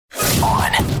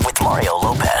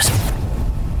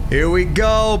Here we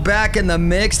go, back in the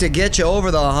mix to get you over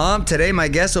the hump. Today, my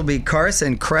guest will be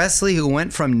Carson Kressley, who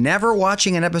went from never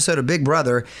watching an episode of Big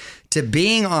Brother to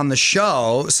being on the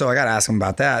show. So I got to ask him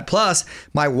about that. Plus,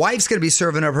 my wife's going to be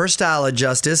serving up her style of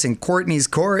justice in Courtney's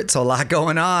court. So a lot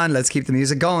going on. Let's keep the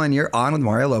music going. You're on with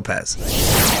Mario Lopez.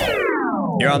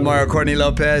 You're on Mario Courtney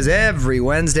Lopez. Every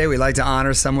Wednesday, we like to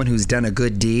honor someone who's done a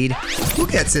good deed. Who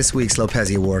gets this week's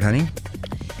Lopezie Award, honey?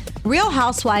 Real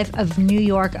Housewife of New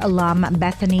York alum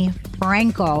Bethany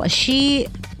Frankel. She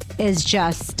is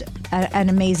just an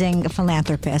amazing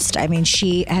philanthropist. I mean,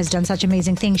 she has done such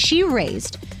amazing things. She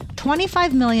raised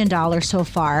 $25 million so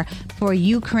far for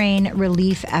Ukraine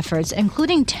relief efforts,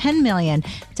 including $10 million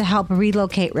to help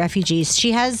relocate refugees.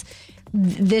 She has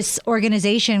this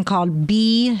organization called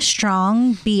Be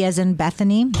Strong, B as in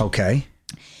Bethany. Okay.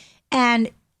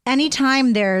 And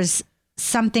anytime there's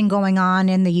something going on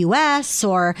in the U.S.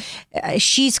 or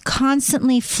she's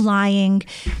constantly flying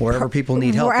wherever people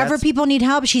need help. People need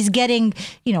help, she's getting,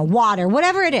 water,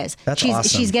 whatever it is. That's awesome.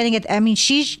 She's getting it. I mean,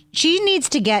 she needs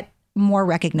to get more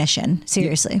recognition.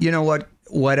 Seriously. You know what?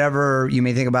 Whatever you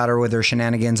may think about her with her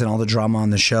shenanigans and all the drama on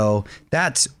the show,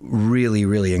 that's really,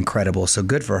 really incredible. So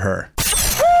good for her.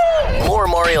 More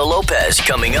Mario Lopez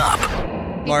coming up.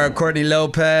 Mario Courtney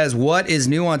Lopez, what is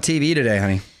new on TV today,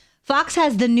 honey? Fox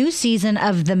has the new season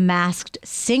of The Masked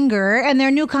Singer and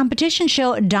their new competition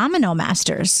show, Domino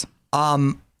Masters.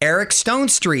 Eric Stone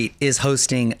Street is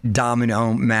hosting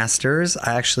Domino Masters.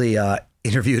 I actually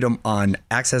interviewed him on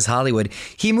Access Hollywood.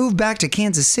 He moved back to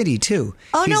Kansas City, too.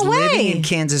 Oh, no way. He's living in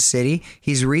Kansas City.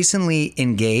 He's recently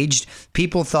engaged.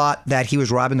 People thought that he was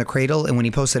robbing the cradle, and when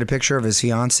he posted a picture of his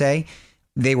fiancée,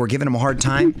 they were giving him a hard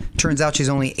time. Turns out she's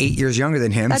only 8 years younger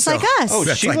than him. That's like us. Oh,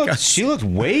 she looked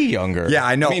way younger. Yeah,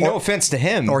 I know. I mean, no offense to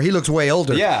him. Or he looks way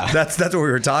older. Yeah. That's what we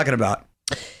were talking about.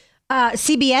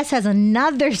 CBS has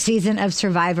another season of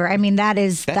Survivor. I mean, that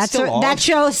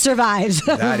show survives.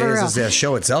 The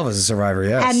show itself is a survivor,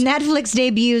 yes. And Netflix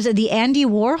debuts The Andy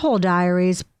Warhol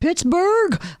Diaries,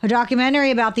 Pittsburgh, a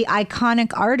documentary about the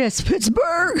iconic artist,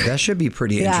 Pittsburgh. That should be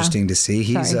pretty interesting to see.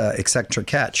 He's an eccentric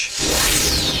catch.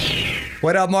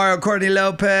 What up, Mario Courtney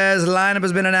Lopez? Lineup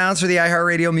has been announced for the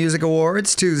iHeartRadio Music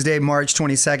Awards, Tuesday, March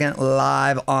 22nd,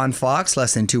 live on Fox,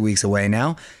 less than 2 weeks away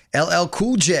now. LL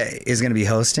Cool J is going to be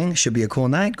hosting. Should be a cool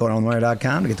night. Go to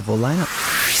OnMario.com to get the full lineup.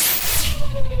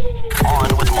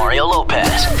 On with Mario Lopez,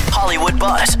 Hollywood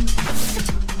Buzz.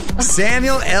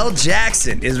 Samuel L.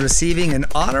 Jackson is receiving an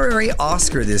honorary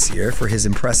Oscar this year for his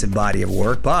impressive body of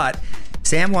work, but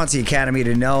Sam wants the Academy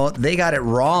to know they got it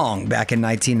wrong back in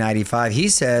 1995. He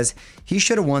says he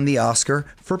should have won the Oscar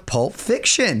for Pulp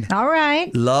Fiction. All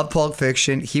right. Love Pulp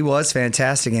Fiction. He was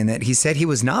fantastic in it. He said he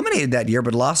was nominated that year,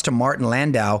 but lost to Martin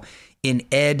Landau in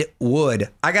Ed Wood.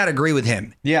 I got to agree with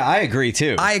him. Yeah, I agree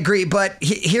too. I agree, but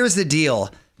here's the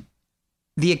deal.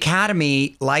 The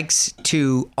Academy likes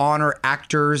to honor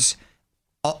actors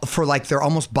for like their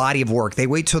almost body of work. They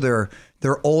wait till they're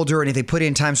older, and if they put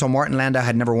in time, so Martin Landau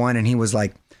had never won, and he was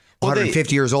like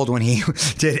 150 years old when he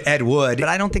did Ed Wood. But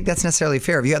I don't think that's necessarily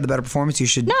fair. If you had the better performance, you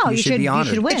should be honored. You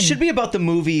should win. It should be about the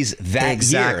movies that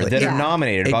year that are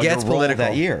nominated, about your role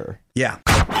that year. Yeah.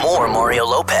 More Mario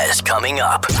Lopez coming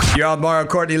up. You're on Mario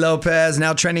Courtney Lopez.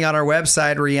 Now trending on our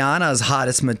website, Rihanna's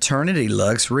hottest maternity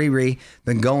looks. Riri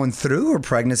been going through her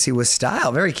pregnancy with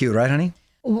style. Very cute, right, honey?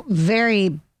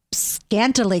 Very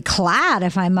scantily clad,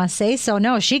 if I must say so.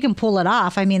 No, she can pull it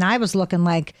off. I mean, I was looking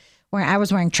like I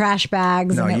was wearing trash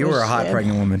bags. No, you were a hot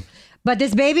pregnant woman. But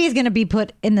this baby is going to be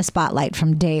put in the spotlight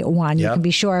from day one. You can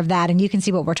be sure of that. And you can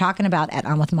see what we're talking about at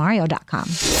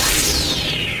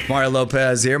onwithmario.com. Mario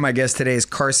Lopez here. My guest today is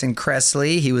Carson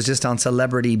Kressley. He was just on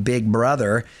Celebrity Big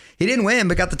Brother. He didn't win,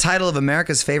 but got the title of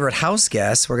America's favorite house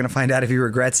guest. We're going to find out if he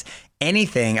regrets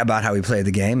anything about how he played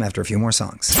the game after a few more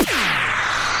songs.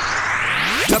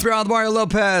 Up here on Mario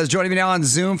Lopez. Joining me now on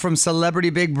Zoom from Celebrity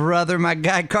Big Brother, my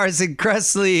guy Carson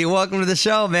Kressley. Welcome to the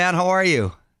show, man. How are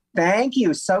you? Thank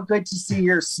you. So good to see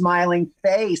your smiling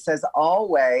face, as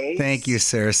always. Thank you,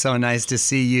 sir. So nice to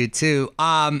see you, too.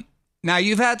 Now,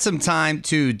 you've had some time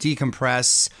to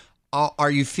decompress. Are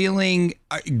you feeling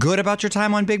good about your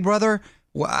time on Big Brother?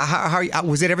 How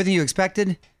was it everything you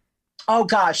expected? Oh,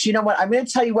 gosh. You know what? I'm going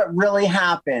to tell you what really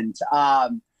happened.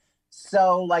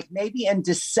 So like maybe in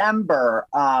December,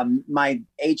 my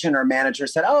agent or manager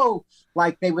said, oh,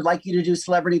 like they would like you to do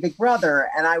Celebrity Big Brother.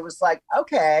 And I was like,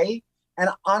 okay. And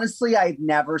honestly, I've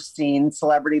never seen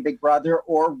Celebrity Big Brother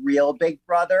or Real Big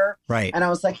Brother. Right. And I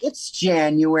was like, it's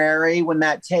January when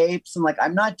that tapes. I'm like,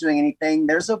 I'm not doing anything.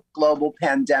 There's a global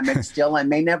pandemic still. I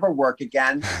may never work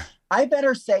again. I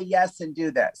better say yes and do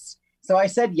this. So I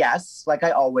said yes, like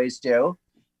I always do.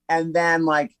 And then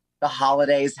like the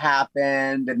holidays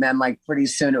happened. And then like pretty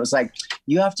soon it was like,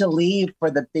 you have to leave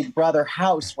for the Big Brother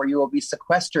house where you will be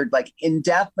sequestered like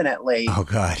indefinitely. Oh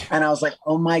God. And I was like,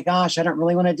 oh my gosh, I don't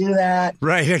really want to do that.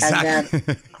 Right. Exactly. And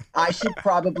then I should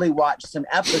probably watch some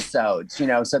episodes,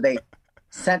 so they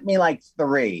sent me like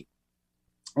 3.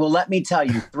 Well, let me tell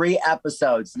you, 3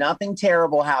 episodes, nothing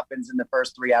terrible happens in the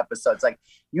first 3 episodes. Like,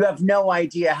 you have no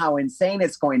idea how insane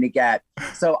it's going to get.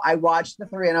 So I watched the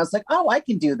 3 and I was like, oh, I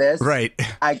can do this. Right.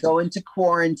 I go into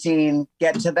quarantine,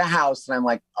 get to the house, and I'm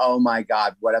like, oh my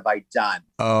God, what have I done?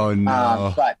 Oh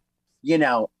no. But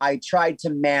I tried to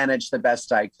manage the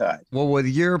best I could. Well, with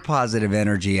your positive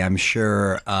energy, I'm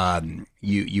sure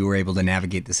you were able to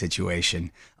navigate the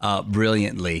situation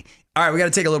brilliantly. All right, we got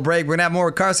to take a little break. We're going to have more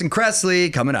with Carson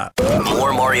Kressley coming up.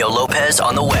 More Mario Lopez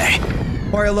on the way.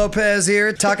 Mario Lopez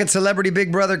here, talking celebrity Big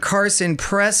Brother Carson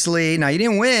Kressley. Now, you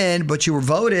didn't win, but you were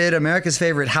voted America's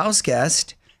favorite house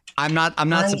guest. I'm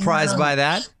not surprised by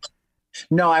that.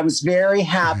 No, I was very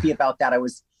happy about that. I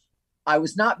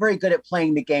was not very good at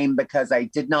playing the game because I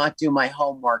did not do my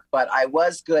homework, but I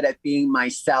was good at being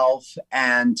myself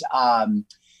and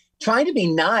trying to be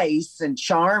nice and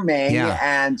charming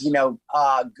and,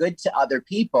 good to other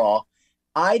people.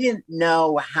 I didn't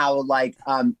know how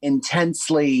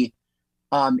intensely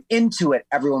into it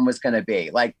everyone was going to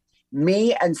be. Like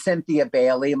me and Cynthia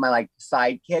Bailey, my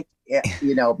sidekick,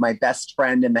 my best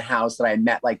friend in the house that I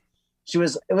met, it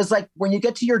was like when you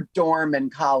get to your dorm in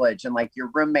college and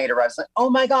your roommate arrives, like, oh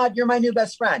my God, you're my new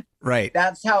best friend. Right.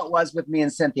 That's how it was with me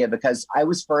and Cynthia, because I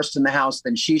was first in the house,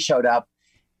 then she showed up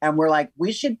and we're like,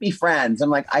 we should be friends. I'm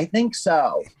like, I think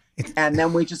so. And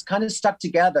then we just kind of stuck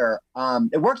together.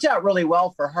 It worked out really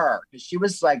well for her because she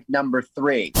was number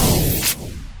 3.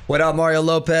 What up, Mario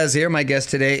Lopez here. My guest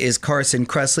today is Carson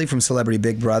Kressley from Celebrity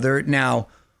Big Brother. Now,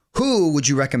 who would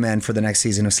you recommend for the next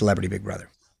season of Celebrity Big Brother?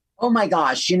 Oh my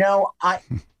gosh.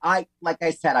 I like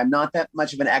I said, I'm not that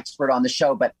much of an expert on the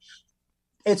show, but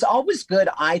it's always good.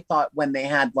 I thought when they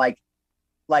had like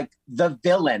the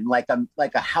villain, like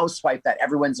a housewife that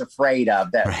everyone's afraid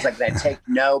of, that was they take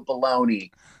no baloney,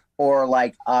 or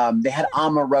they had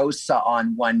Omarosa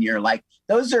on one year.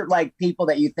 Those are people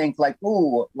that you think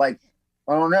ooh, I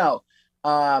don't know.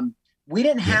 We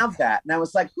didn't have that. And I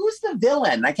was like, who's the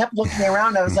villain? I kept looking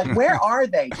around. I was like, where are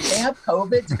they? Did they have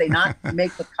COVID? Did they not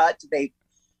make the cut? Did they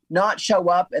not show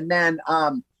up? And then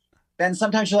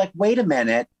sometimes you're like, wait a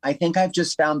minute. I think I've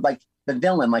just found the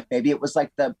villain. Maybe it was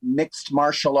the mixed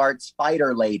martial arts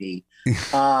fighter lady.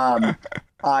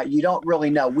 You don't really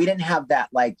know. We didn't have that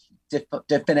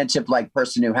definitive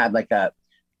person who had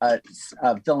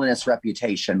a villainous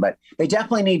reputation, but they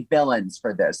definitely need villains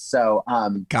for this. So,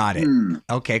 got it.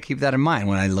 Okay, keep that in mind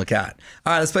when I look out.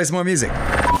 All right, let's play some more music.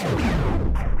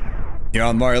 You're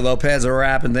on Mario Lopez. We're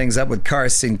wrapping things up with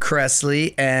Carson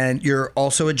Kressley, and you're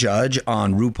also a judge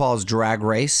on RuPaul's Drag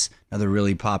Race, another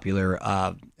really popular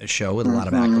show with a lot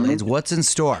of accolades. What's in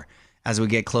store as we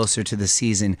get closer to the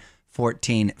season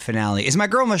 14 finale? Is my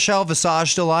girl Michelle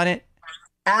Visage still on it?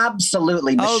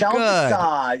 Absolutely. Michelle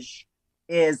Visage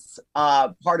is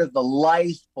part of the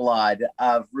lifeblood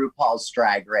of RuPaul's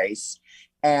Drag Race.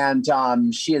 And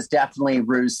she is definitely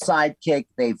Ru's sidekick.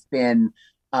 They've been,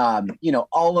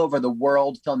 all over the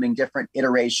world filming different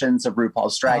iterations of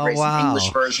RuPaul's Drag Race, an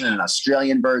English version and an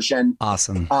Australian version.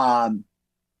 Awesome.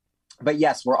 But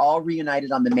yes, we're all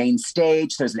reunited on the main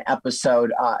stage. There's an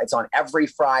episode. It's on every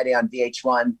Friday on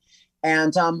VH1.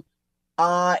 And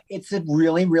it's a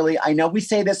really, really, I know we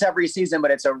say this every season,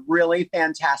 but it's a really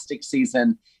fantastic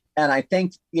season. And I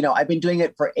think, I've been doing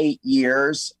it for 8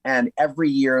 years, and every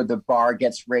year the bar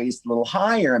gets raised a little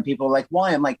higher, and people are like,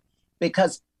 why? I'm like,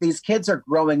 because these kids are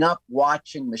growing up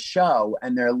watching the show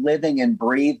and they're living and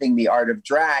breathing the art of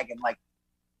drag. And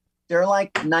they're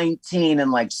 19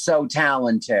 and so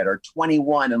talented, or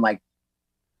 21 and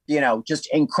just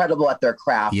incredible at their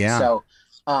craft. Yeah. So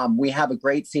we have a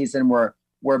great season. We're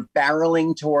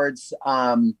barreling towards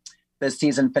the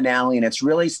season finale, and it's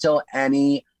really still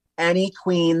any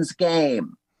queen's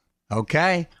game.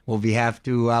 Okay, we'll have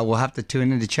to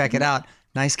tune in to check it out.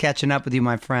 Nice catching up with you,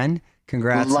 my friend.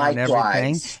 Congrats Likewise. On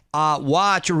everything.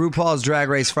 Watch RuPaul's Drag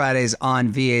Race Fridays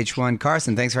on VH1.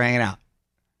 Carson, thanks for hanging out.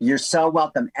 You're so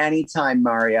welcome. Anytime,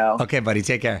 Mario. Okay, buddy.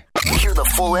 Take care. Hear the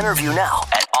full interview now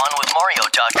at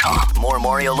onwithmario.com. More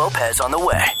Mario Lopez on the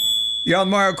way. You're on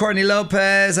Mario, Courtney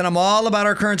Lopez, and I'm all about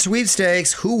our current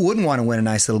sweepstakes. Who wouldn't want to win a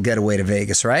nice little getaway to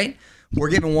Vegas, right? We're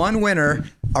giving one winner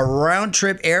a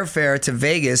round-trip airfare to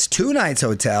Vegas, 2 nights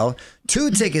hotel,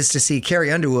 2 tickets to see Carrie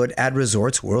Underwood at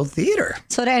Resorts World Theater.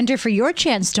 So to enter for your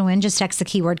chance to win, just text the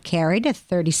keyword Carrie to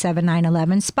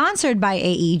 37911. Sponsored by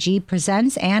AEG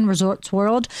Presents and Resorts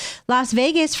World Las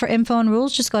Vegas. For info and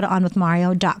rules, just go to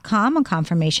onwithmario.com. A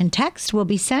confirmation text will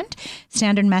be sent.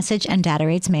 Standard message and data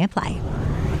rates may apply.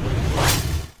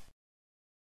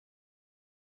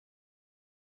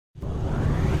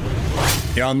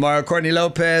 You're on Mario, Courtney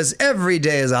Lopez. Every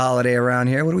day is a holiday around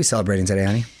here. What are we celebrating today,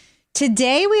 honey?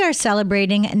 Today we are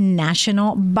celebrating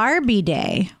National Barbie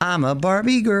Day. I'm a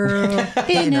Barbie girl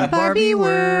in a Barbie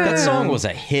world. That song was a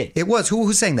hit. It was.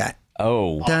 Who sang that?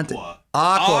 Oh.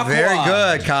 Aqua. Very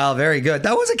good, Kyle. Very good.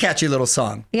 That was a catchy little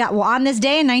song. Yeah, well, on this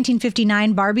day in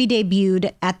 1959, Barbie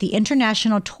debuted at the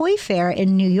International Toy Fair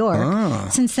in New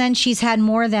York. Since then, she's had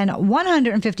more than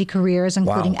 150 careers,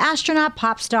 including astronaut,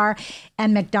 pop star,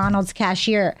 and McDonald's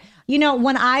cashier. You know,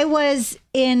 when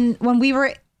we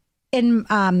were in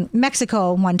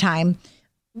Mexico one time,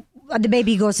 the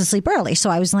baby goes to sleep early. So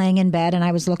I was laying in bed and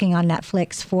I was looking on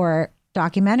Netflix for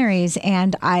documentaries,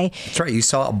 and that's right. You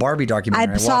saw a Barbie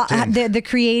documentary. I saw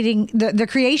the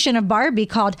creation of Barbie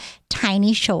called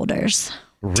Tiny Shoulders.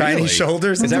 Really? Tiny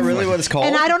Shoulders? Is that really what it's called?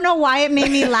 And I don't know why it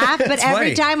made me laugh, but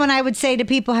every time when I would say to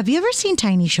people, "Have you ever seen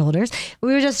Tiny Shoulders?"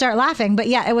 we would just start laughing. But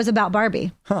yeah, it was about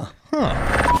Barbie.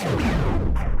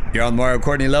 You're on Mario,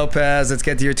 Courtney Lopez. Let's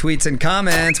get to your tweets and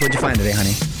comments. What'd you find today,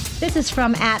 honey? This is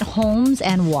from @Holmes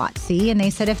and Watsy, and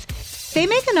they said if they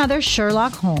make another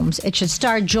Sherlock Holmes, it should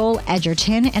star Joel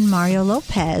Edgerton and Mario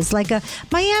Lopez, like a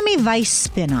Miami Vice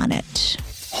spin on it.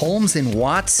 Holmes and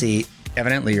Watsy,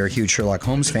 evidently you're huge Sherlock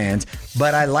Holmes fans,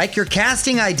 but I like your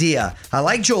casting idea. I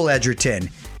like Joel Edgerton.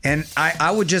 And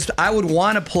I would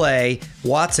want to play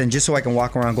Watson just so I can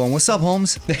walk around going, "What's up,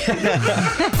 Holmes?"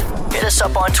 Hit us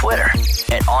up on Twitter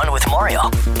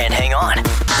 @OnWithMario. And hang on,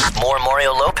 more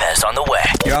Mario Lopez on the way.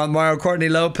 You're on Mario, Courtney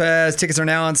Lopez. Tickets are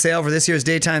now on sale for this year's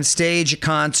daytime stage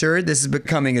concert. This is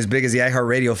becoming as big as the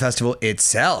iHeartRadio Festival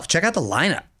itself. Check out the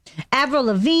lineup. Avril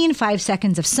Lavigne, 5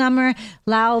 Seconds of Summer,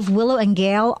 Lauv, Willow and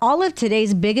Gale, all of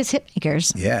today's biggest hit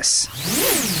makers. Yes.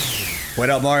 What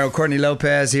up, Mario? Courtney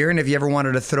Lopez here. And if you ever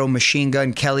wanted to throw Machine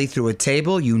Gun Kelly through a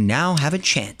table, you now have a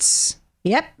chance.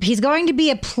 Yep, he's going to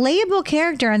be a playable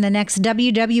character in the next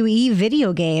WWE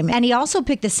video game. And he also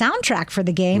picked the soundtrack for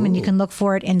the game, and you can look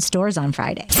for it in stores on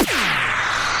Friday.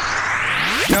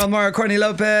 Now, Mario, Courtney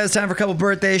Lopez. Time for a couple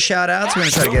birthday shout-outs. We're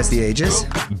going to try to guess the ages.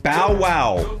 Bow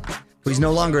Wow. He's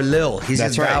no longer Lil. He's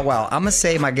just Bow Wow. I'm going to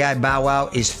say my guy Bow Wow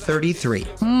is 33.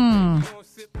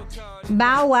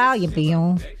 Bow Wow, you be.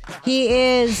 He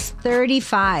is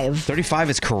 35. 35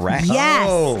 is correct. Yes.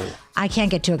 Oh. I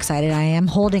can't get too excited. I am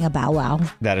holding a Bow Wow.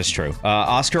 That is true.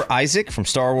 Oscar Isaac from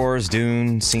Star Wars,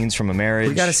 Dune, Scenes from a Marriage.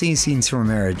 We got to see Scenes from a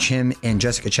Marriage. Him and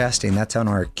Jessica Chastain. That's on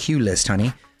our queue list,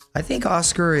 honey. I think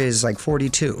Oscar is like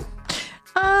 42.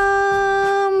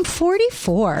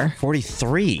 44.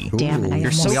 43. Damn it.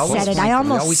 I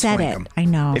almost said it. I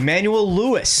know. Emmanuel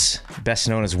Lewis, best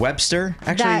known as Webster.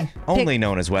 Actually, only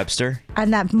known as Webster.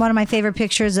 And that one of my favorite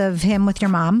pictures of him with your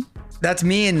mom. That's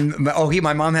me and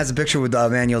my mom has a picture with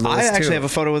Emmanuel Lewis. I actually have a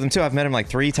photo with him too. I've met him like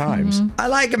 3 times. I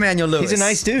like Emmanuel Lewis. He's a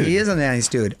nice dude. He is a nice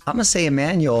dude. I'm gonna say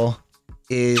Emmanuel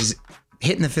is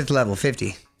hitting the 5th level.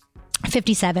 50.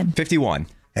 57. 51.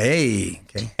 Hey.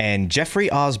 Okay. And Jeffrey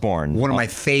Osborne. One of my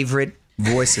favorite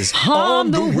voices.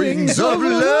 On the wings of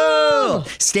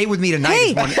love. Stay with me tonight.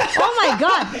 Hey, oh my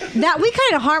God. That we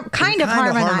kind of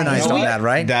harmonized on that,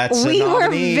 right? That's we were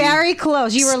very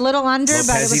close. You were a little under, Lopezie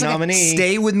but it was nominee.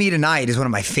 Stay with me tonight is one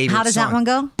of my favorite songs. How does that one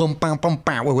go? Boom, bam, bam,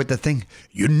 bam. With the thing.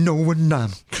 You know when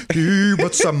I'm here,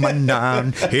 what's on my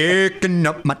mind, taking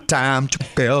up my time to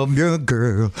tell you,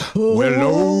 girl.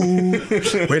 Well,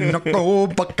 when I go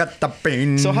back at the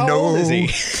pain. So how old is he?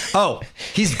 Oh,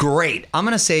 he's great. I'm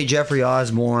gonna say Jeffrey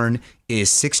Osborne is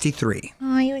 63.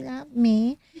 Oh, you love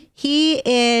me. He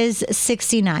is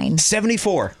 69.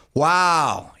 74.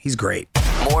 Wow, he's great.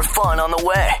 More fun on the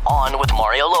way. On with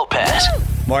Mario Lopez.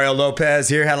 Mario Lopez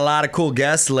here. Had a lot of cool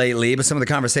guests lately, but some of the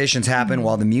conversations happen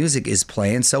while the music is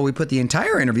playing, so we put the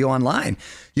entire interview online.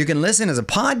 You can listen as a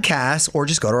podcast or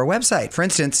just go to our website. For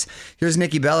instance, here's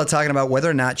Nikki Bella talking about whether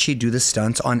or not she'd do the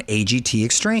stunts on AGT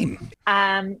Extreme.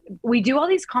 We do all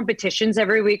these competitions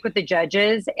every week with the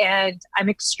judges, and I'm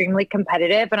extremely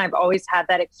competitive, and I've always had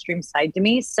that extreme side to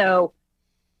me. So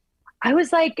I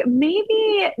was like,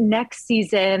 maybe next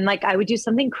season, like I would do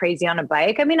something crazy on a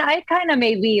bike. I mean, I kind of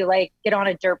maybe like get on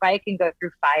a dirt bike and go through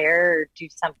fire or do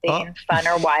something fun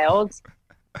or wild,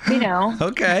 you know.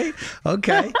 Okay.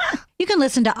 You can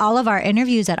listen to all of our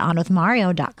interviews at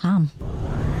onwithmario.com.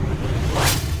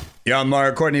 You're on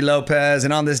Mario, Courtney Lopez,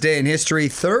 and on this day in history,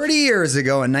 30 years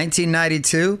ago in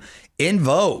 1992, In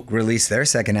Vogue released their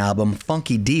second album,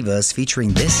 Funky Divas,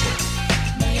 featuring this hit.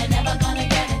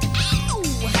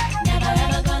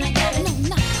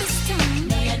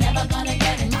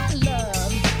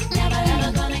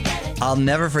 I'll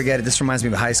never forget it. This reminds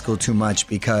me of high school too much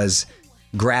because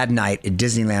grad night at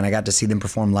Disneyland, I got to see them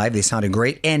perform live. They sounded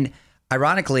great. And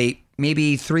ironically,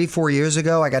 maybe 3-4 years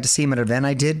ago, I got to see them at an event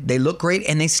I did. They look great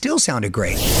and they still sounded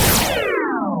great.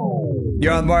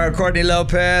 You're on Mario, Courtney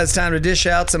Lopez. Time to dish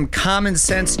out some common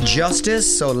sense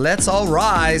justice. So let's all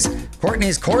rise.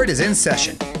 Courtney's court is in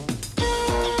session.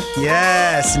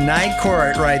 Yes, night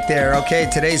court right there. Okay,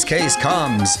 today's case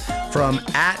comes from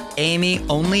 @Amy,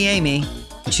 only Amy.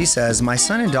 She says, my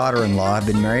son and daughter-in-law have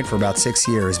been married for about 6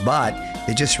 years, but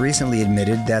they just recently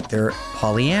admitted that they're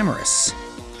polyamorous.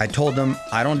 I told them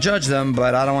I don't judge them,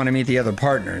 but I don't want to meet the other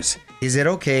partners. Is it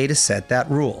okay to set that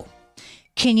rule?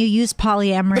 Can you use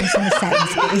polyamorous in a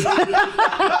sentence,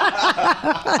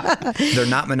 please? They're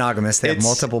not monogamous. They have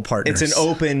multiple partners. It's an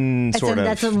open sort of.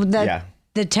 That's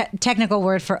the technical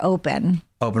word for open.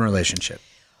 Open relationship.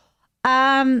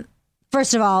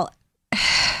 First of all,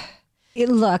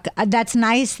 look, that's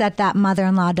nice that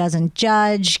mother-in-law doesn't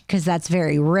judge because that's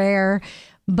very rare.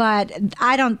 But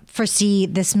I don't foresee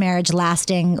this marriage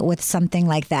lasting with something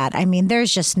like that. I mean,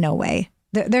 there's just no way.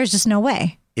 There's just no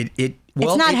way. It's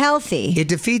not healthy. It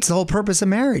defeats the whole purpose of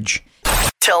marriage.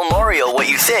 Tell Mario what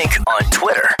you think on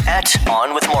Twitter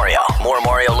 @OnWithMario. More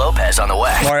Mario Lopez on the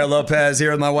way. Mario Lopez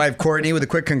here with my wife, Courtney, with a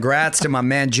quick congrats to my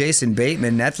man, Jason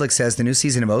Bateman. Netflix says the new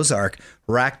season of Ozark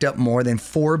racked up more than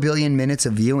 4 billion minutes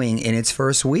of viewing in its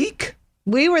first week.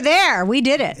 We were there. We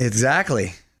did it.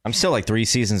 Exactly. I'm still like 3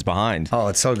 seasons behind. Oh,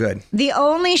 it's so good. The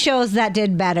only shows that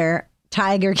did better,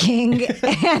 Tiger King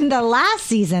and the last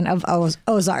season of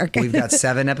Ozark. We've got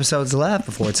 7 episodes left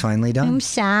before it's finally done. I'm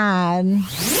sad.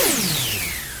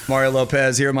 Mario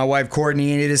Lopez here with my wife,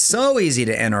 Courtney, and it is so easy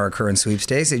to enter our current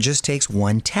sweepstakes. It just takes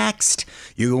one text.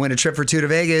 You can win a trip for 2 to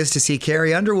Vegas to see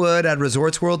Carrie Underwood at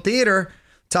Resorts World Theater.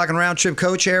 Talking round trip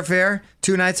coach airfare,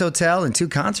 2 nights hotel, and 2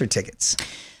 concert tickets.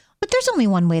 But there's only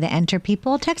one way to enter,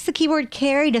 people. Text the keyword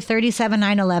Carrie to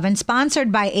 37911,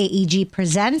 sponsored by AEG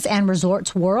Presents and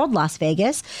Resorts World Las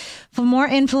Vegas. For more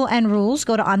info and rules,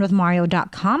 go to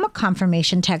onwithmario.com. A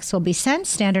confirmation text will be sent.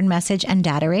 Standard message and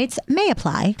data rates may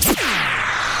apply.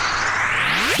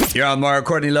 You're on Mario,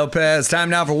 Courtney Lopez. Time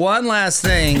now for one last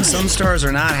thing. Some stars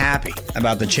are not happy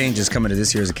about the changes coming to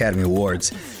this year's Academy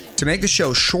Awards. To make the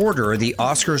show shorter, the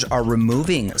Oscars are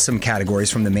removing some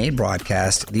categories from the main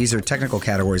broadcast. These are technical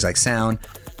categories like sound,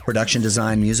 production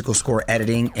design, musical score,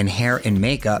 editing, and hair and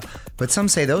makeup. But some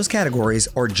say those categories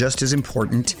are just as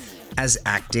important as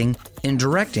acting and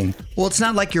directing. Well, it's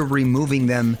not like you're removing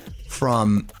them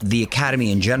from the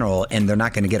Academy in general and they're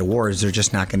not going to get awards. They're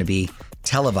just not going to be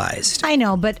televised. I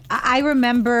know, but I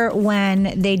remember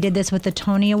when they did this with the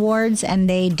Tony Awards and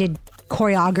they did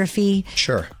choreography.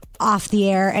 Sure. Off the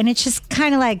air, and it's just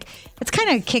kind of like it's kind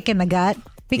of a kick in the gut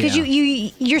because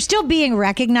you're still being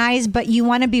recognized, but you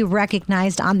want to be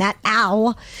recognized on that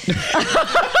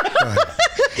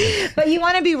but you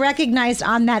want to be recognized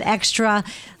on that extra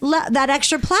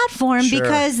platform. Sure.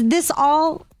 Because this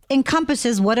all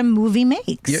encompasses what a movie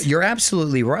makes. You're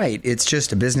absolutely right. It's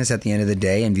just a business at the end of the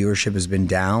day, and viewership has been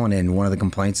down, and one of the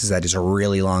complaints is that it's a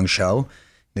really long show.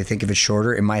 They think if it's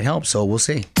shorter, it might help, so we'll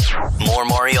see. More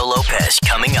Mario Lopez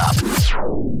coming up.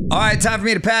 All right, time for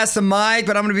me to pass the mic,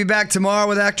 but I'm going to be back tomorrow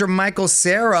with actor Michael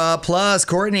Cera. Plus,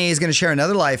 Courtney is going to share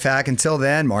another life hack. Until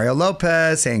then, Mario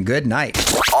Lopez saying good night.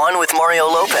 On with Mario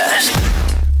Lopez.